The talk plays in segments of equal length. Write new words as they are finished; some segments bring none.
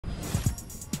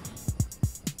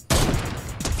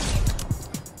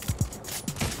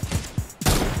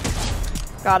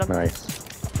Got him. Nice.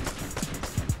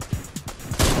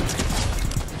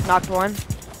 Knocked one.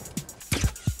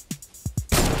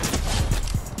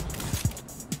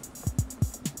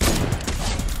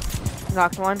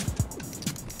 Knocked one.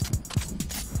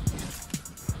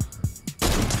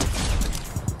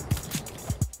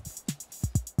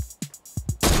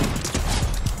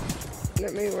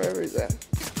 At me wherever he's at.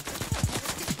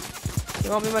 It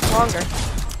won't be much longer.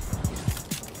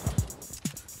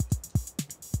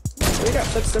 We got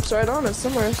footsteps right on us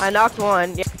somewhere. I knocked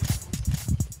one. Yeah.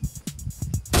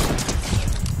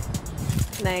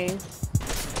 Nice.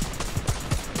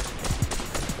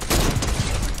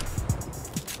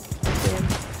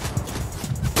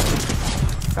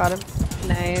 Got him.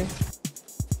 Nice.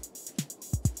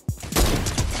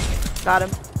 Got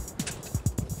him.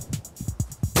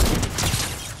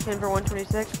 10 for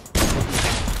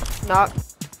 126. Knock.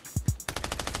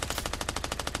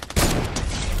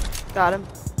 Got him.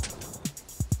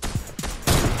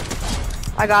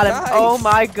 I got him. Nice. Oh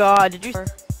my god. Did you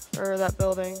or that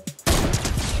building?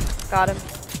 Got him.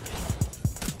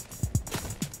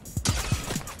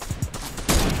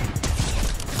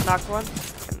 Knocked one.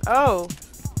 Oh.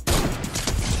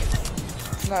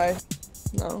 Nice.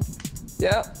 No.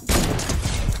 Yeah.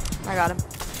 I got him.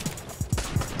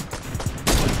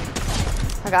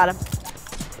 I got him.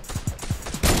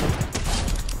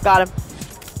 Got him.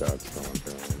 That's going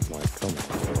like, come on.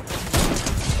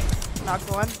 Knocked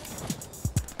one.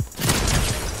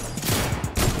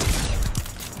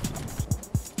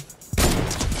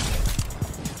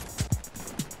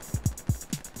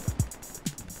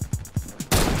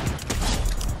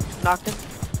 Knocked him.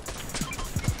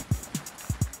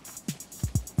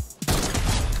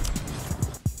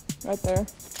 Right there.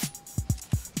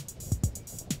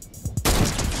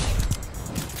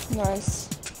 Nice.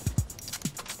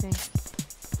 Okay.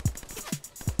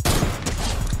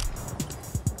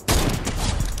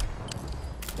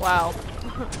 Wow.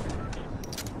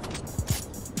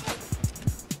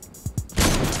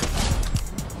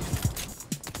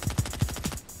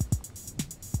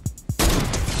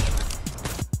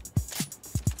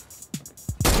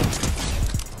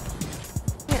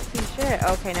 Can't see shit.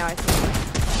 Okay, now I see.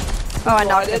 Oh, I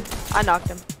knocked him. I knocked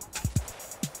him.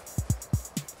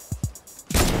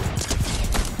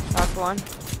 Knocked one.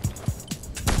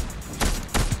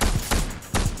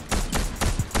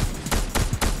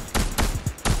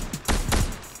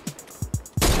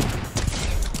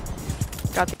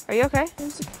 Got the. Are you okay? Where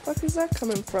the fuck is that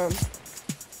coming from?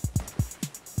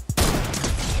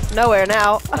 Nowhere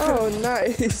now. Oh,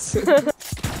 nice.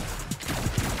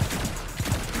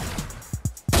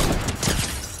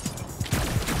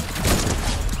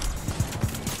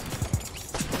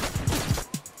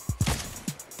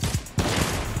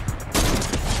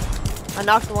 I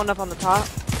knocked the one up on the top.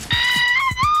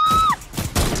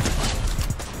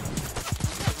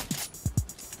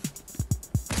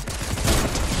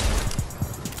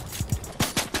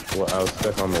 Well, I was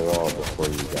stuck on the wall before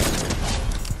you got me.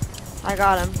 I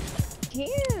got him.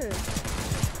 Here.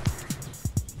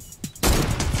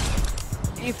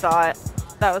 You thought.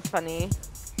 That was funny.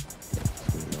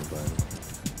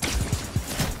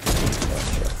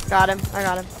 Got him. I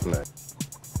got him. Nice.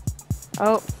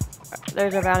 Oh,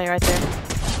 there's a bounty right there.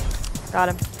 Got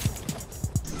him.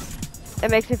 It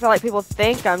makes me feel like people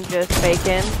think I'm just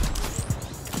faking.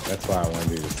 That's why I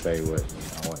wanted you to say what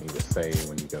I want you to say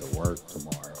when you go to work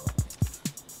tomorrow.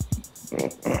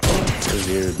 Cause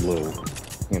you're a little,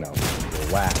 you know, you're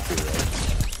wacky,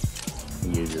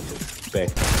 right? You just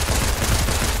expect.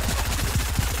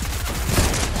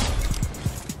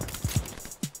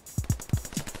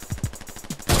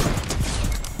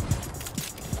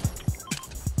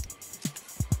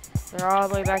 They're all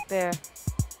the way back there.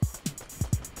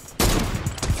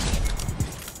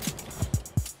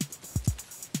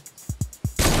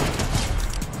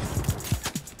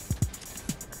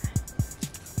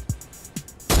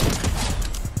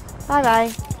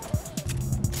 Bye-bye.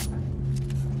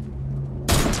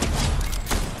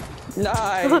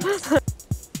 Nice.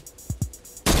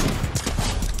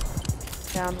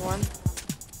 Down one.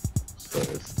 So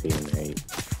it's teammate.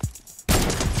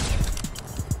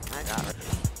 I got it.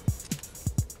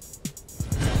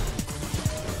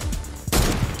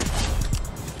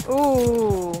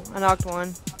 Ooh, I knocked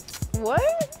one. What?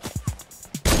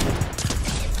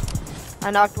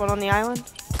 I knocked one on the island.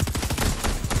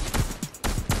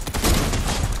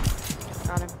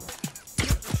 Got him.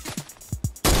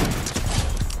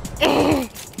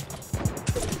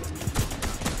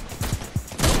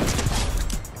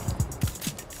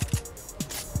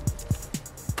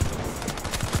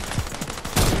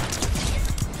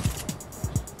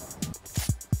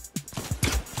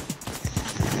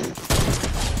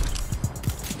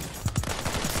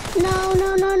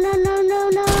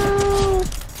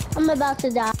 about to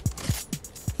die.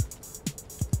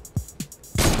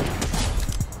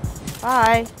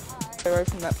 Bye. Stay away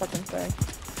from that fucking thing.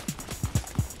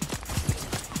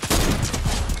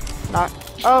 Knock.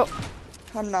 Oh.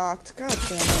 I'm knocked. God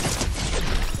damn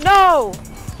it. No!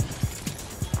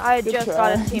 I Good just try.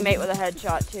 got his teammate with a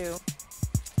headshot too.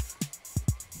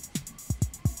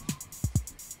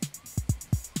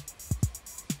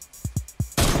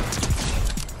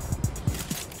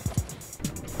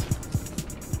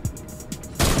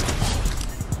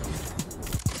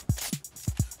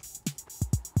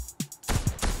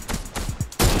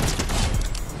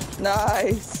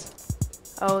 Nice.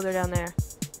 Oh, they're down there.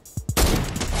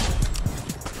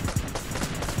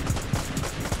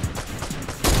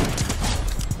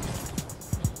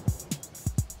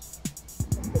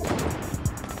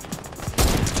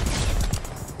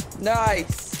 Nice.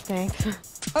 Thanks.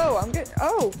 Oh, I'm getting.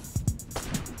 Oh.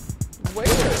 Where?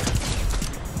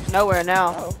 Nowhere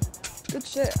now. Oh. Good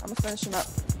shit. I'm gonna finish him up.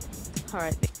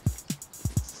 Alright.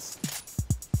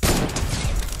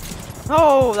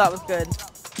 Oh, that was good.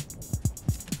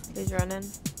 He's running.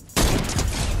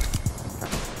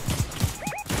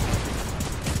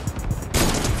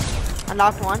 I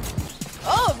knocked one.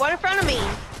 Oh, one in front of me.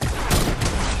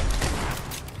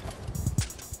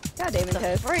 God damn it,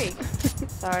 Ted. Freak.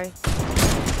 Sorry.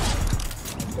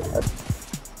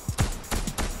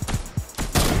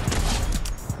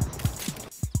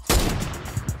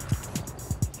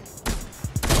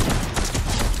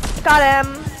 Got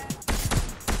him.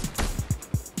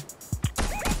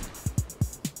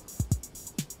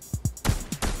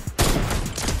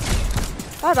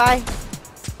 Bye bye.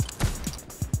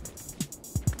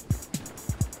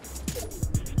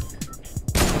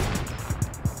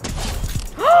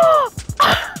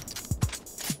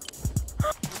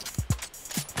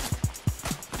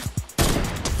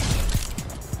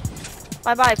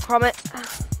 Bye bye, Cromit.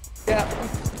 Yeah.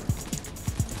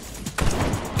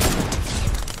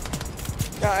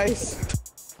 Guys.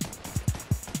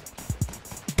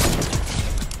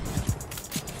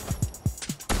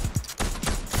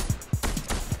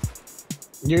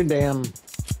 You're damn.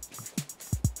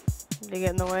 They get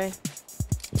in the way.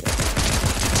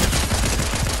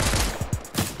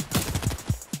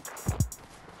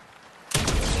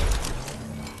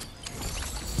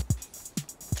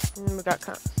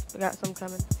 We got some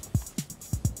coming.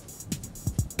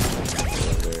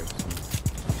 There.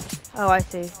 Oh, I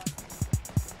see.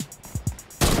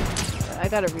 I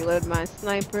gotta reload my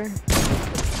sniper.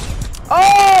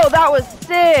 Oh, that was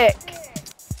sick.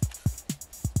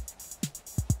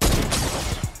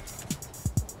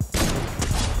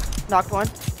 Knocked one.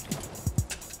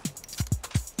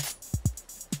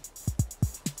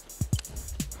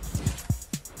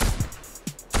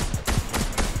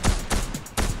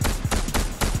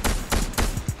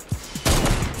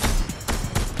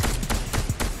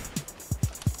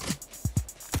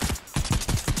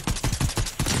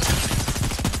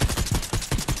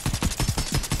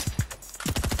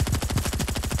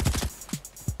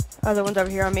 Other one's over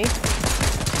here on me.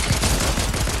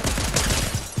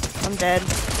 I'm dead.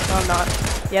 No, I'm not.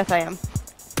 Yes, I am.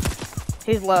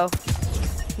 He's low.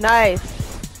 Nice.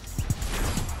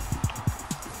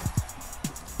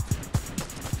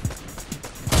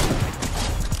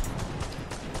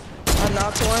 I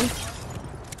knocked one.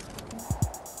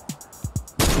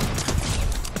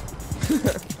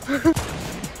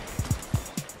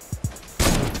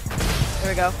 There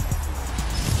we go.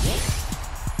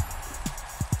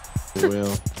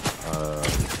 Will.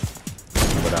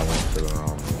 But I went to the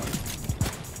wrong one.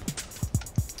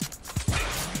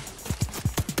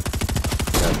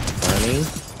 That's funny.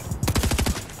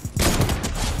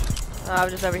 I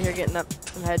was just over here getting up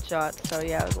some headshots, so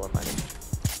yeah, it was a little money.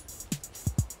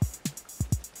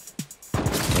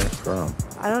 Where's from?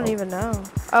 I don't even know.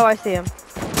 Oh, I see him.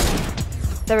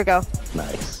 There we go.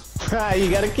 Nice. Ah,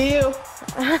 you got a kill.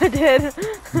 I did.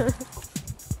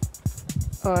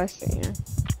 Oh, I see you.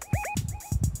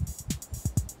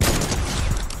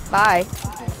 Bye.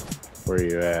 Where are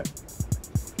you at?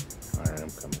 Alright,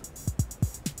 I'm coming.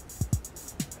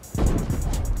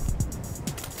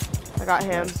 I got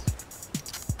him.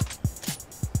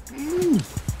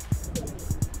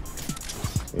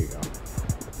 There you go.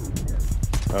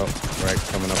 Oh, right,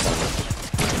 coming up on us.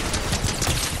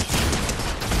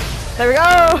 There we go.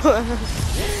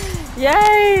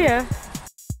 Yay!